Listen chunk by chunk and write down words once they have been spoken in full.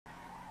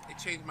It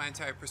changed my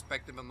entire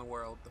perspective on the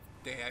world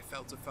the day I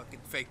felt a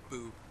fucking fake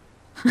boob.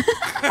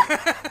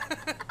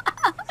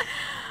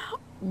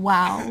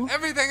 Wow.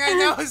 Everything I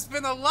know has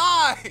been a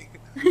lie!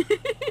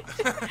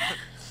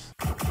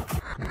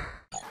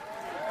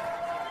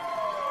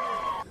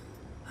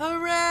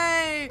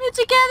 Hooray! We're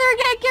together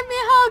again, give me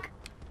a hug!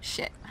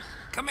 Shit.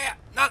 Come here!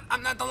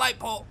 I'm not the light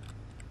pole!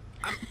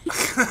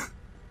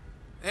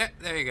 Yeah,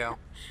 there you go.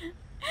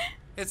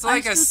 It's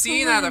like a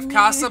scene out of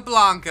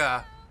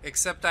Casablanca,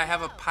 except I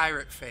have a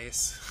pirate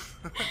face.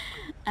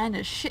 And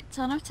a shit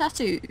ton of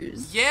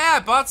tattoos. Yeah, I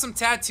bought some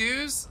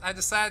tattoos. I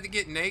decided to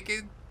get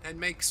naked and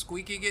make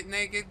Squeaky get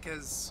naked,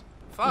 because,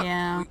 fuck,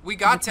 yeah, we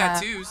got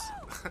tattoos.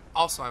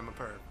 Also, I'm a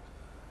perv.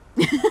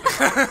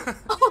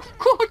 Oh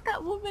god,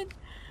 that woman.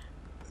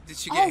 Did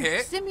she get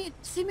hit?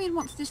 Simeon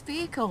wants this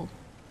vehicle.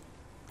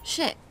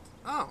 Shit.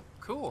 Oh,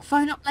 cool.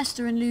 Phone up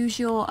Lester and lose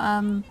your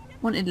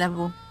wanted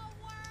level.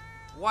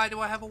 Why do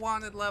I have a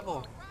wanted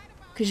level?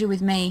 Because you're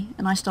with me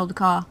and I stole the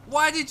car.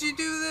 Why did you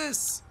do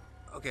this?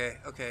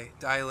 Okay,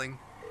 dialing.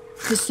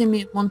 Because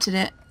Simeon wanted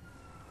it.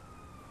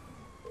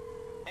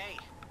 Hey,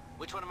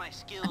 which one of my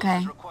skills Okay.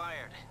 is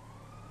required?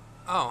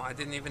 Oh, I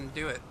didn't even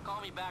do it. Call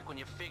me back when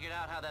you figured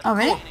out how that Oh,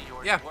 really? machine of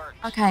yours Yeah. works.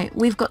 Okay,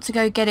 we've got to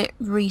go get it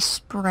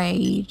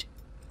resprayed.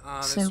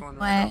 There's So one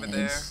right over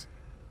there. where's...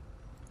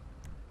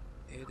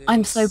 It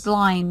I'm is so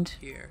blind.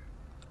 here.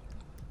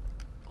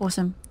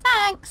 Awesome.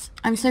 Thanks!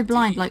 I'm so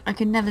blind, like I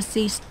can never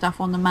see stuff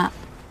on the map.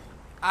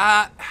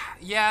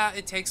 Yeah,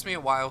 it takes me a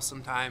while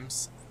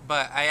sometimes,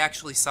 but I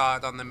actually saw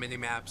it on the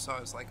mini-map, so I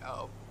was like,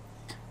 oh.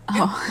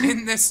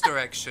 In this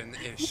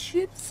direction-ish.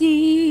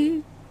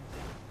 Oopsie.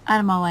 Out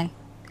of my way.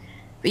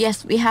 But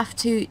yes, we have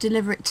to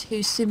deliver it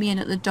to Simeon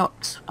at the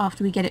docks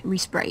after we get it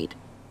resprayed.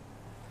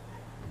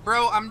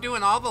 Bro, I'm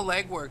doing all the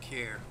legwork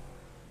here.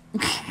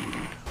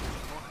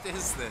 What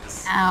is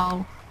this?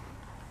 Ow.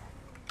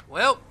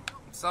 Well,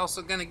 it's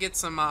also gonna get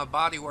some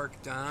body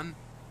work done.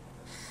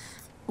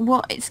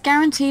 Well, it's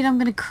guaranteed I'm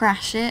gonna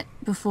crash it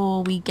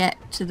before we get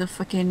to the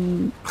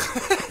fucking...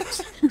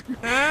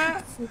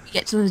 before we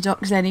get to the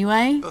docks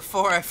anyway.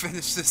 Before I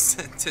finish this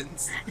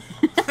sentence.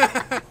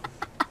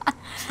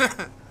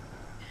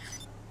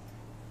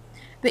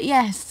 But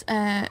yes,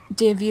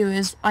 dear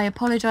viewers, I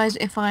apologise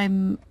if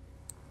I'm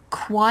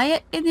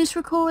quiet in this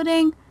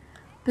recording,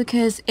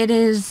 because it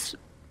is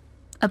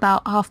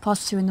about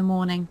 2:30 in the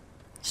morning,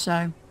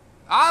 so...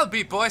 I'll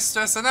be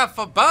boisterous enough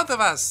for both of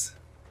us!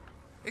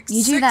 It's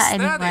You do that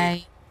 6:30.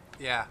 anyway.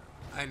 Yeah,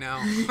 I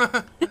know.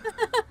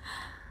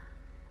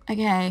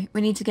 Okay,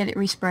 we need to get it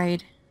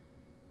resprayed.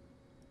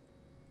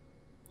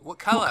 What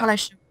color? What colour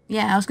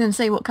yeah, I was going to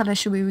say, what colour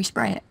should we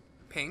respray it?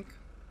 Pink.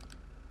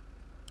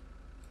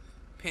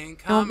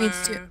 Pink You want Hummer.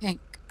 me to do it pink?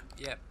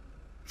 Yep.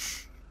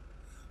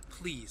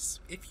 Please,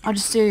 if you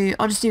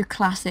I'll just do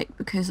classic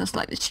because that's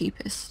like the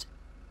cheapest.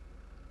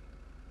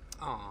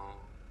 Aww.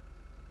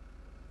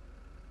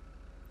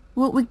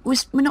 Well,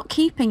 we're not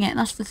keeping it.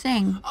 That's the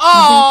thing.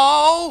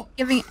 Oh!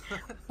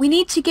 We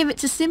need to give it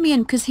to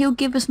Simeon because he'll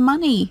give us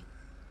money.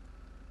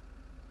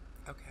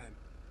 Okay.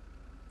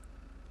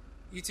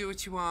 You do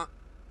what you want.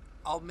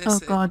 I'll miss Oh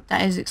it. god,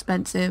 that is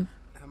expensive.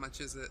 How much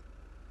is it?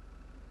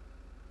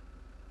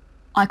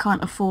 I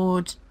can't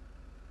afford...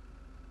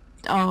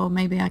 Oh,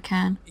 maybe I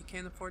can. You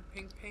can't afford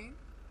pink paint?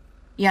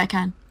 Yeah, I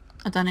can.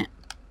 I've done it.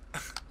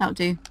 That'll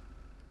do.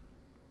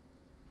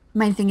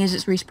 Main thing is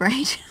it's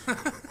resprayed.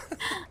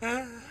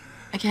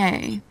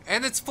 Okay.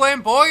 And it's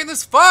flamboyant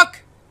as fuck!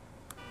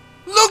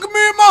 Look at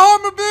me in my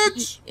Hummer,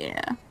 bitch!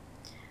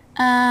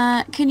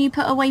 Yeah. Can you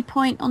put a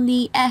waypoint on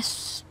the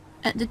S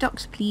at the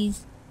docks,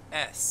 please?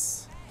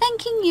 S.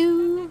 Thanking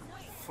you.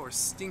 For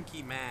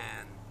Stinky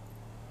Man.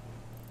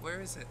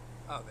 Where is it?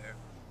 Oh, there.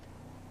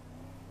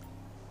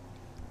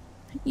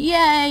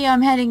 Yay,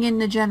 I'm heading in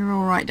the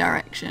general right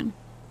direction.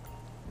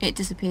 It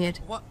disappeared.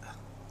 What? God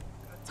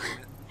damn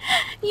it.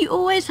 You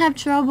always have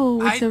trouble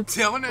with I the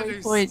don't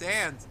waypoints.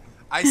 understand.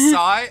 I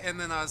saw it and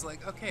then I was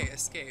like, okay,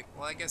 escape.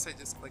 Well, I guess I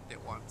just clicked it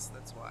once.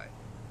 That's why.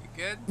 You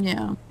good?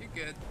 Yeah, You're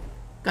good.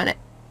 got it.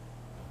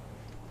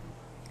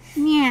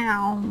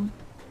 Meow.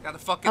 Gotta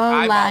fucking Oh,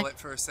 eyeball lag. it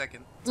for a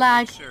second. to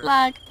Lag, make sure.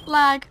 lag,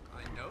 lag.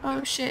 I know. Oh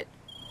that. shit.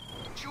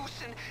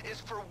 Juicing is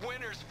for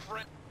winners,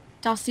 friend.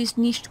 Das ist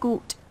nicht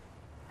gut.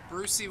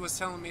 Brucey was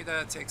telling me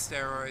to take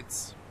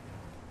steroids.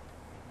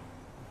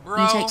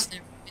 Bro, You take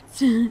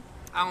steroids.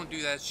 I don't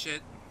do that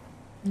shit.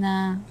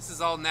 Nah. This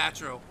is all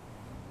natural.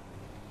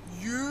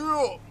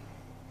 Yeah.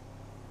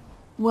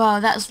 Well,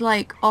 that's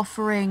like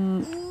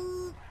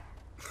offering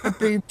a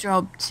boob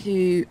job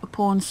to a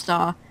porn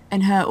star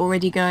and her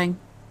already going,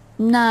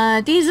 nah,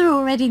 these are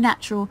already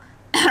natural.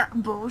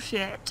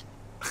 Bullshit.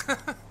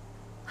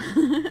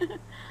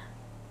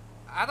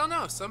 I don't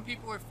know. Some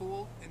people are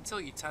fooled until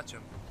you touch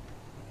them.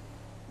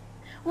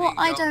 Well,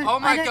 I don't. Oh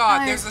my I don't god,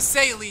 know. there's a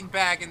saline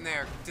bag in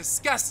there.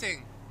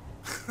 Disgusting.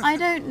 I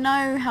don't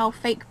know how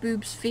fake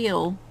boobs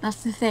feel.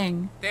 That's the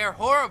thing. They're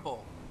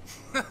horrible.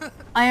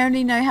 I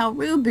only know how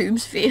real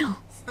boobs feel.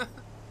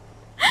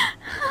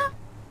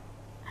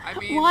 I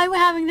mean, Why we're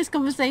having this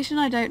conversation,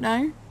 I don't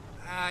know.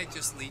 I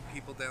just lead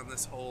people down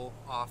this hole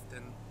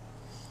often.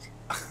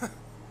 Do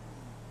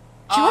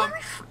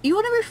you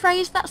want to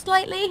rephrase that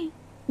slightly?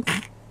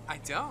 I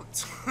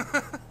don't.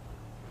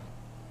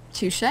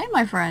 Touche,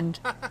 my friend.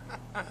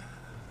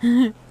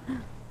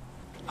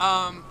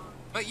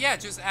 But yeah,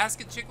 just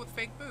ask a chick with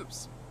fake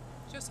boobs.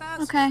 Just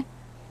ask. Okay.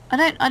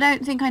 Her. I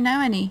don't think I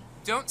know any.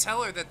 Don't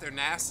tell her that they're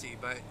nasty,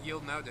 but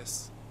you'll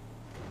notice.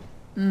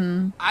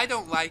 Mm. I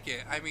don't like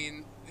it. I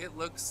mean, it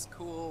looks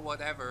cool,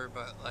 whatever,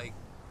 but like,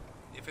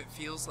 if it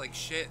feels like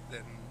shit,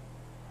 then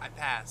I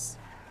pass.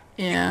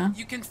 Yeah.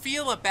 You can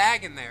feel a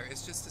bag in there.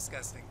 It's just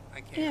disgusting.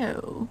 I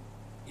can't. Ew.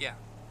 Yeah.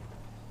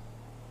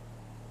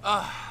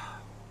 Ugh.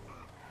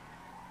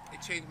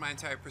 It changed my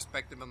entire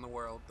perspective on the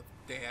world the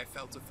day I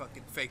felt a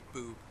fucking fake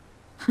boob.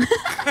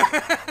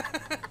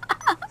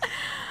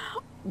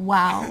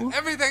 Wow.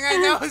 Everything I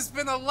know has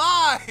been a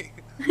lie!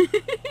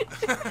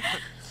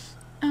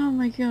 Oh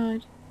my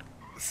god.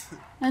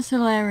 That's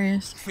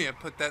hilarious. Yeah,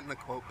 put that in the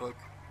quote book.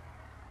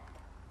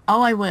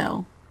 Oh, I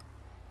will.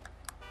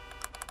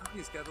 Oh,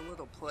 he's got a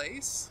little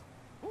place.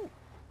 Ooh,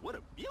 what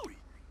a beauty.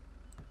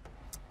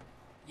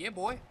 Yeah,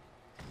 boy.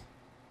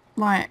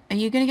 Right, are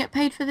you gonna get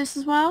paid for this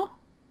as well?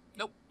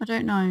 Nope. I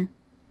don't know.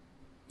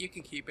 You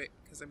can keep it,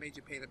 because I made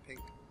you paint it pink.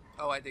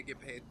 Oh, I did get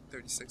paid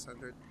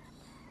 $3,600.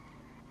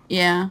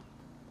 Yeah.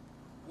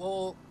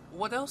 Well,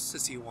 what else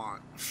does he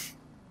want?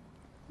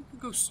 You can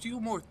go steal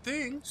more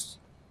things.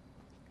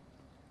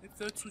 If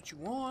that's what you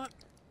want.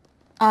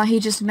 He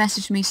just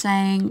messaged me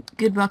saying,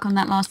 good work on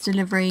that last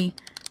delivery.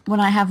 When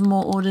I have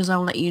more orders,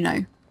 I'll let you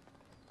know.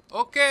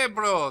 Okay,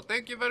 bro.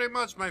 Thank you very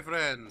much, my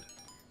friend.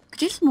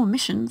 Could you do some more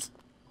missions?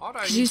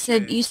 Alright. Because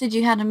you said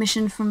you had a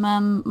mission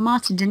from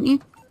Martin, didn't you?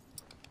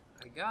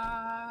 I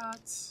got...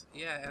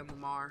 Yeah, and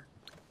Lamar.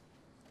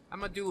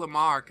 I'm gonna do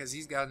Lamar, because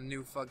he's got a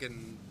new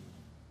fucking...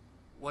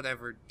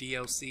 whatever,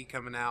 DLC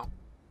coming out.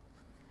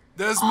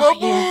 That's my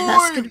boy! Yeah,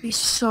 that's gonna be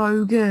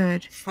so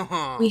good.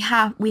 we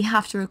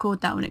have to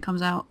record that when it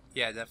comes out.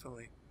 Yeah,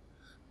 definitely.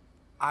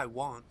 I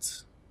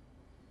want...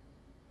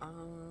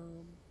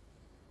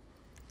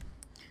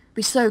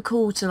 Be so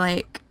cool to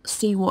like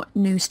see what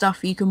new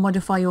stuff you can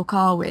modify your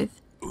car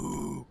with.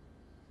 Ooh.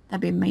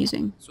 That'd be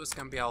amazing. That's what it's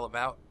gonna be all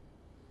about.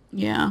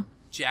 Yeah.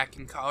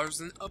 Jacking cars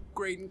and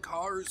upgrading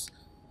cars.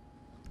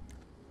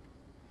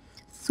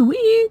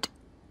 Sweet.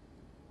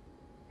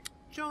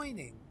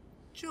 Joined.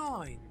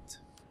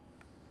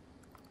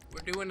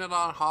 We're doing it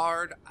on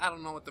hard. I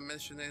don't know what the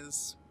mission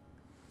is.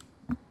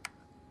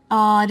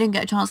 I didn't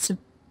get a chance to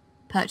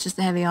purchase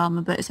the heavy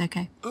armor, but it's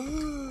okay.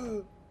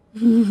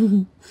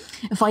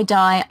 If I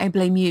die, I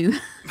blame you.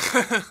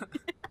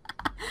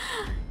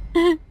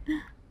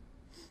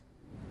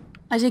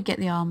 I did get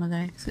the armor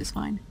though, so it's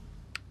fine.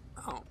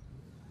 Oh.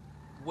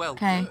 Well,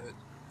 okay. good.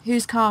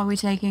 Whose car are we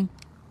taking?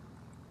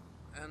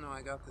 I don't know,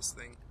 I got this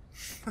thing.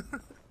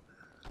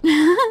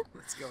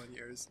 Let's go in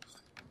yours.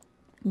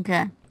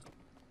 Okay.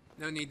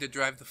 No need to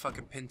drive the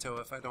fucking Pinto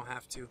if I don't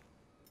have to.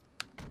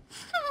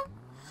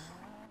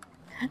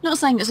 Not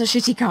saying it's a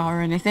shitty car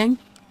or anything,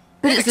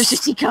 but it's a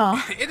shitty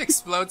car. It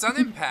explodes on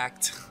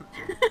impact.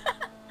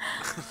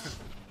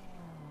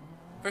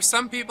 For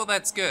some people,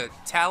 that's good.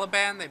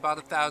 Taliban, they bought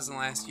 1,000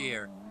 last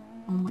year.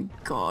 Oh my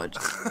god.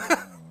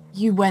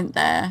 You went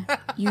there.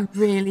 You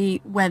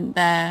really went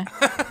there.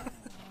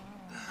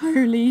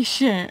 Holy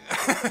shit.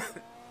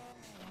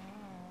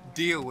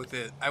 Deal with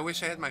it. I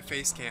wish I had my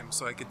face cam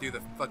so I could do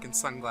the fucking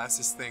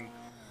sunglasses thing.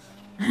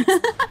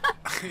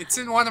 It's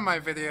in one of my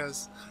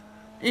videos.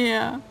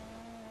 Yeah.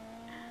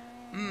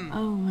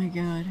 Oh my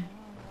god.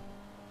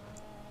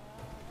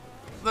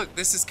 Look,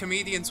 this is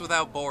Comedians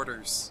Without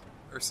Borders.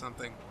 Or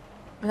something.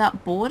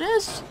 Without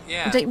borders?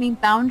 Yeah. Don't you mean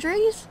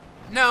boundaries?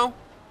 No.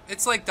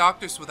 It's like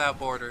Doctors Without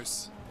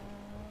Borders.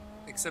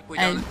 Except we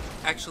don't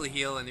actually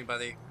heal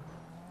anybody.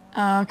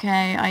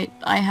 Okay,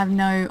 I have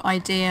no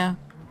idea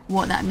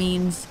what that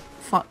means.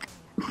 Fuck.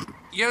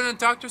 You don't know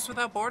Doctors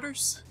Without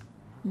Borders?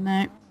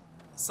 No.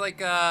 It's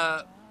like,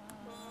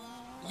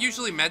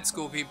 usually med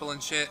school people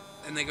and shit,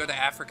 and they go to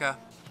Africa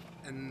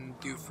and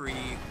do free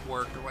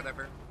work or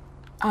whatever.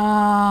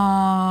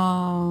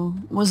 Oh,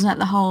 wasn't that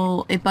the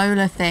whole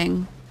Ebola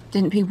thing?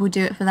 Didn't people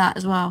do it for that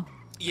as well?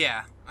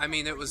 Yeah, I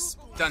mean, it was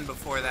done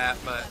before that,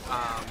 but,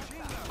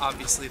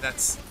 obviously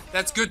that's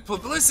good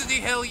publicity,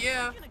 hell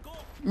yeah!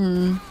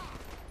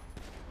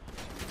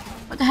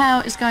 What the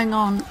hell is going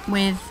on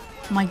with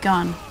my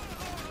gun?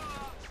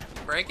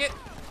 Break it?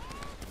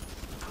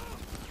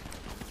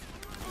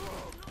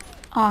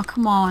 Oh,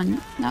 come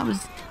on. That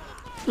was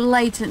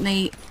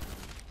blatantly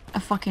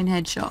a fucking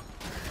headshot.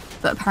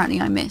 But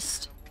apparently I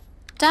missed.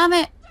 Damn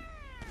it!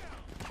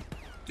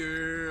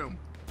 Damn.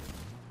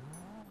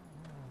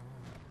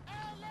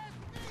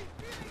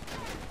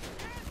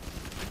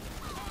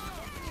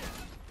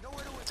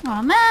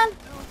 Oh man!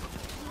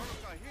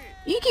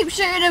 You keep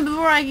shooting him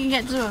before I can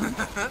get to him.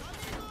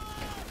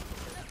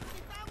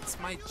 It's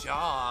my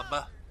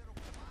job.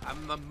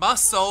 I'm the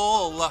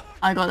muscle.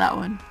 I got that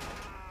one.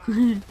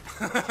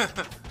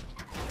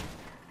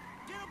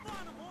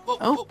 Whoa,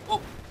 Oh. whoa,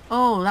 whoa.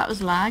 Oh, that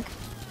was lag.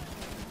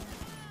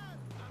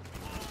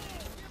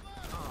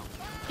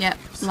 Yep,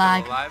 You're still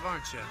lag. alive,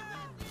 aren't you?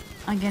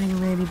 I'm getting a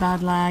really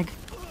bad lag.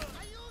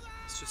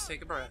 Let's just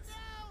take a breath.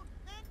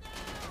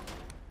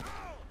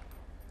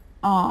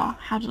 Oh,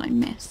 how did I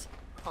miss?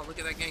 Oh, look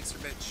at that gangster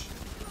bitch.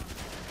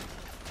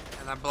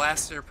 And I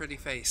blasted her pretty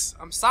face.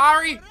 I'm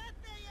sorry!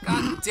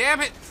 God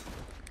damn it!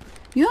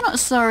 You're not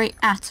sorry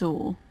at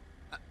all.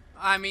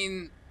 I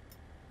mean,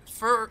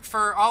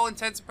 for all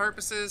intents and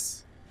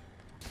purposes,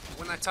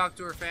 when I talk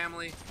to her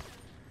family,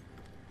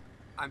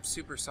 I'm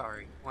super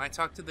sorry. When I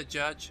talk to the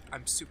judge,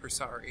 I'm super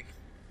sorry.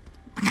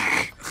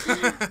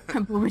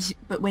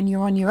 But when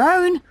you're on your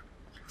own,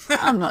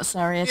 I'm not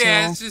sorry at all.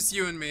 Yeah, it's just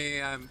you and me.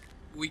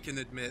 We can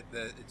admit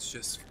that it's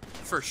just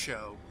for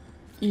show.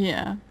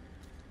 Yeah.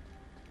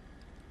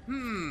 What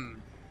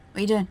are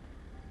you doing?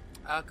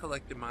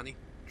 Collecting money.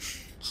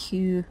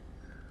 Q.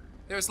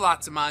 There's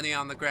lots of money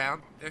on the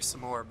ground. There's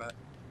some more, but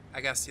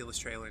I gotta steal this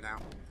trailer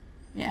now.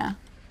 Yeah.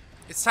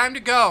 It's time to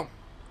go.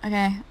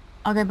 Okay,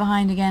 I'll go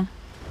behind again.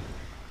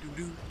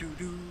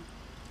 Giggity.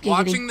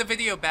 Watching the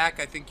video back,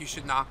 I think you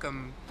should knock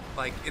them,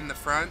 like, in the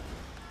front.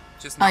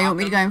 Just Oh, knock you want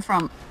me to go in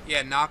front?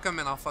 Yeah, knock them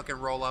and I'll fucking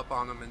roll up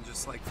on them and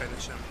just, like,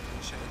 finish them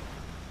and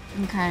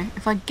shit. Okay,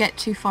 if I get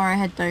too far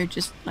ahead though,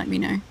 just let me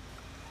know.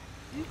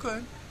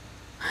 Okay.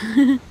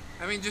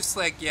 I mean, just,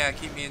 like, yeah,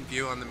 keep me in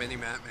view on the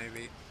mini-map,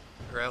 maybe.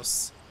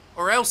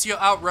 Or else you'll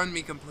outrun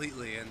me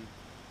completely and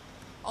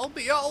I'll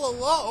be all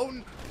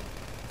alone.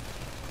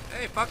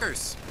 Hey,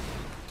 fuckers.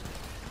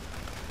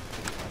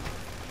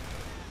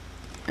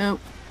 Oh,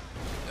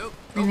 Oh,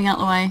 moving out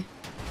the way.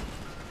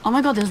 Oh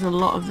my god, there's a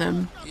lot of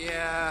them.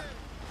 yeah.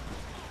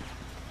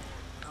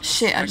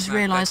 Shit, I just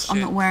realised I'm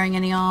not wearing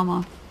any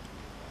armour.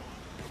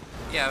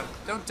 Yeah,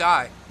 don't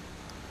die.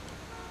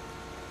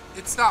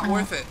 It's not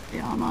worth it. The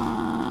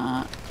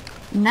armour.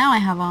 Now I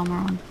have armour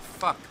on.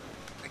 Fuck.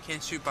 I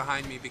can't shoot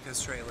behind me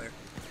because trailer.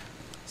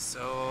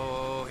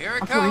 So, here it I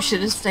comes. probably should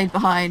have stayed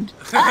behind.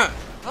 Oh!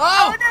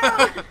 Oh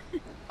no!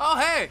 Oh,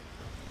 hey!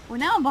 Well,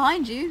 now I'm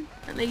behind you,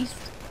 at least.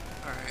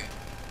 Alright.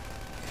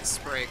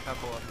 Spray a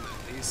couple of them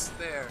at least.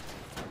 There.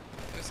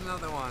 There's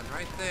another one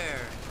right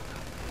there.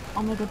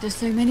 Oh my god, there's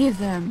so many of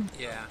them.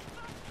 Yeah.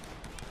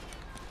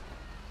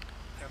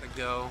 Gotta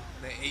go.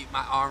 They ate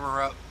my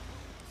armor up.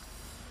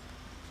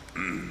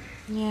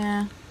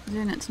 Yeah,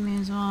 doing it to me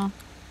as well.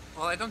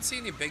 Well, I don't see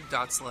any big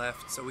dots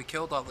left, so we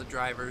killed all the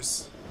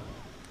drivers.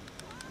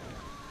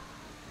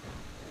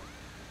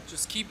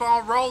 Just keep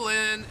on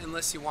rolling,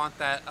 unless you want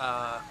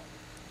that,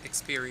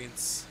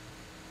 experience.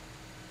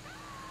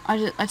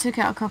 I took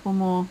out a couple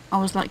more. I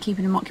was like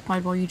keeping them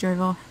occupied while you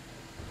drove off.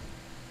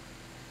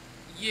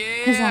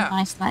 Because Yeah! I'm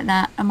nice like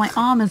that. And my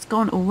armor's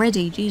gone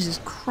already. Jesus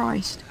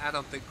Christ.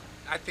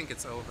 I think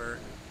it's over.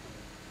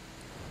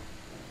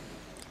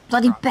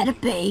 Bloody Probably. better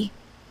be.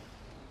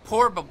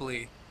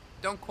 Probably.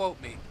 Don't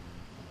quote me.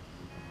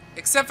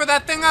 Except for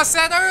that thing I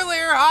said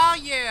earlier, oh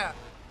yeah!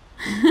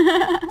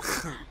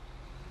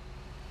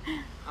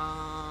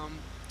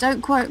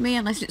 Don't quote me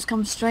unless it's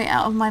come straight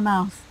out of my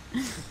mouth.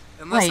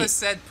 Unless I Wait.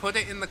 said put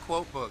it in the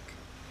quote book.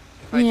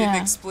 If I didn't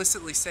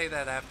explicitly say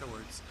that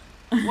afterwards.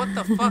 What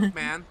the fuck,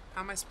 man?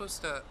 How am I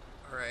supposed to...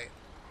 Alright.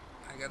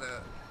 I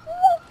gotta...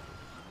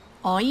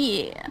 Oh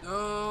yeah.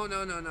 No,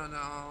 no, no, no,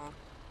 no.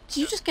 Did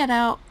you just get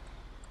out?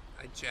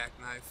 I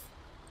jackknife.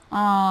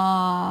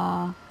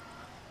 Ah.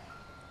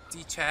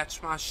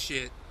 Detach my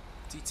shit.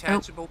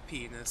 Detachable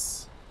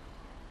penis.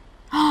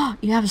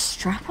 You have a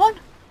strap on?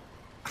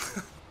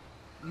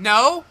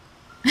 No!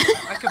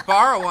 I could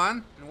borrow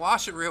one and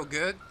wash it real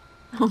good.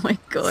 Oh my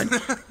god.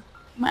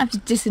 Might have to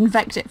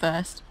disinfect it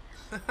first.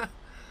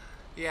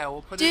 Yeah,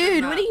 we'll put it in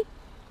Dude, the... what are you...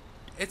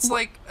 It's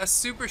like a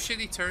super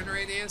shitty turn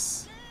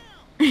radius.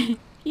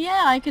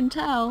 Yeah, I can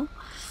tell.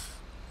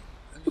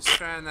 I'm just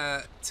trying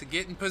to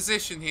get in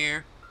position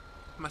here.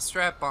 My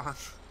strap on.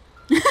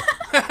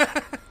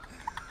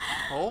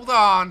 Hold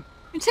on.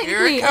 Here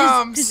Technically, it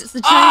comes. because it's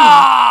the train.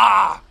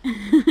 Ah!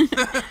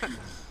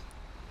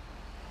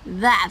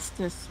 That's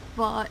the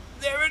spot.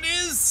 There it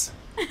is.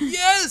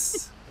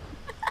 Yes.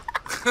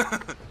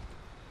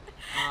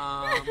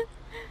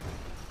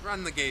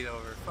 Run the gate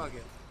over. Fuck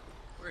it.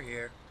 We're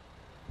here.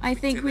 I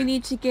think did we it.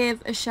 need to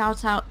give a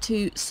shout out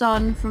to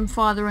Son from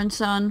Father and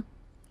Son.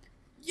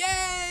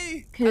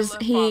 Yay! Because I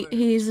love Father.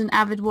 he's an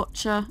avid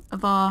watcher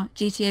of our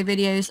GTA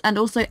videos. And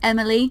also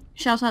Emily,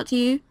 shout out to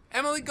you.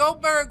 Emily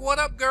Goldberg, what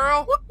up,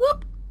 girl? Whoop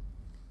whoop.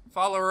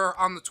 Follow her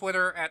on the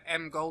Twitter at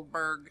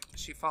mgoldberg.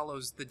 She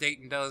follows the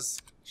Dayton Does.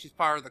 She's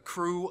part of the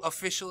crew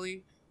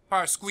officially.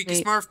 Part of Squeaky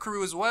Sweet. Smurf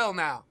crew as well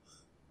now.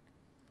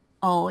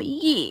 Oh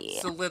yeah.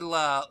 It's a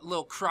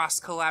little cross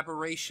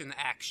collaboration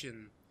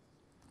action.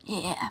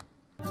 Yeah.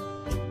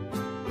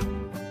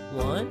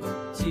 1,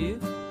 2,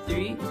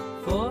 3,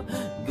 4.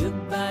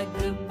 Goodbye,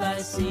 goodbye,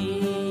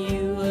 see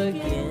you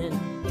again.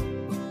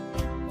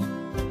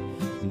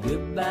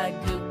 Goodbye,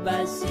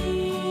 goodbye,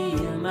 see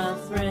you, my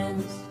friend.